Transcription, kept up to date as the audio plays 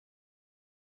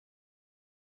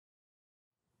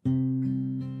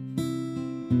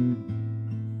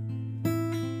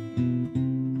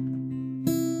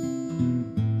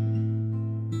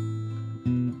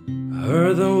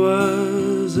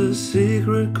a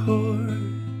secret chord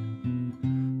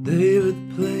David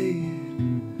played,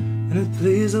 and it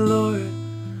pleased the Lord.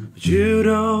 But you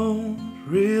don't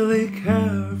really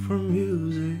care for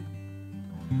music,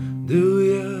 do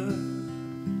ya?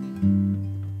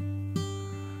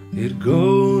 It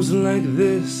goes like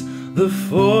this: the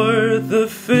fourth, the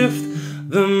fifth,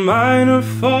 the minor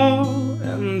fall,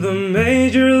 and the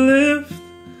major lift.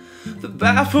 The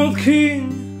baffled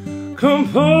king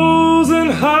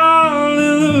composing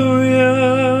hallelujah.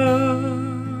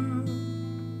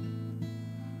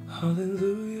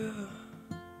 Hallelujah,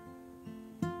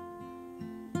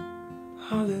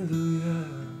 hallelujah,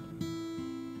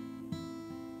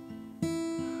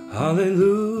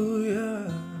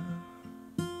 hallelujah,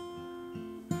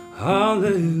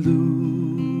 hallelujah.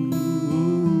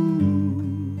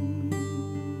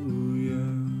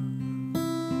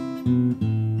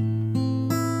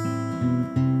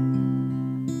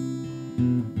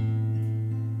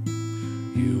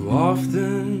 You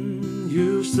often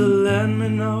used to let me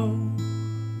know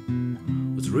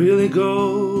what's really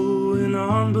going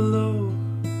on below,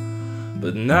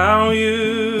 but now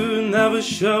you never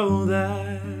show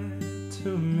that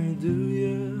to me, do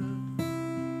you?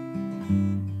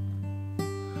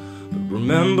 But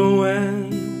remember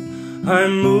when I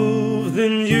moved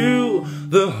in you,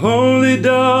 the holy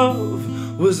dove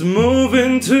was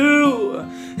moving too,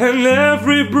 and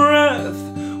every breath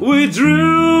we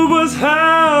drew was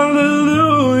hallelujah.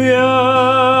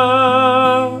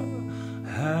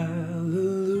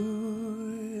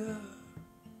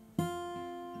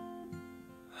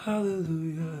 Hallelujah,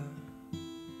 hallelujah,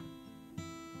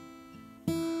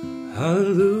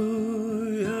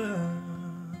 hallelujah,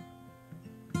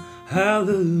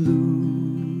 hallelujah.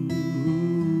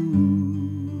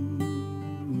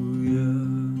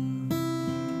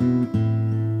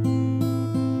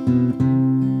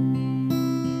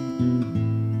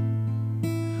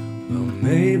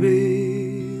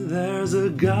 Maybe there's a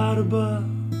God above.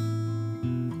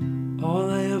 All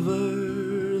I ever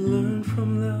learned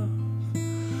from love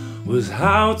was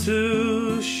how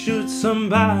to shoot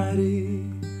somebody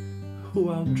who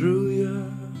outdrew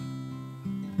you.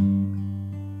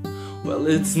 Well,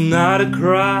 it's not a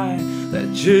cry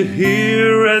that you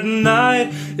hear at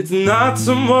night. It's not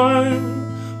someone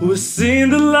who has seen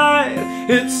the light.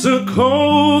 It's a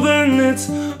cold and it's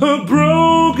a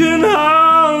broken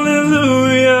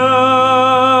hallelujah.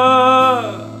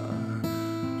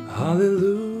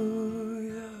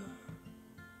 Hallelujah,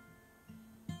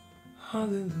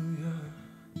 hallelujah,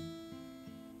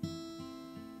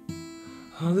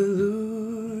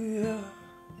 hallelujah,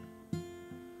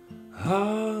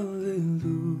 hallelujah.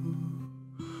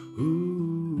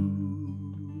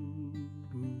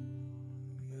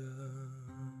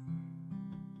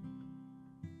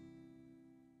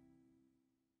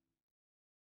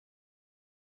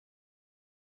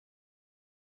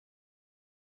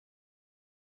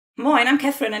 Moin, I'm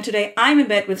Catherine, and today I'm in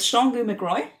bed with Jeangu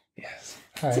Macrooy. Yes.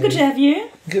 Hi. It's good to have you.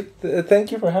 Good.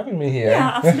 Thank you for having me here.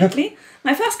 Yeah, absolutely.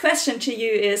 My first question to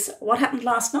you is, what happened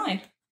last night?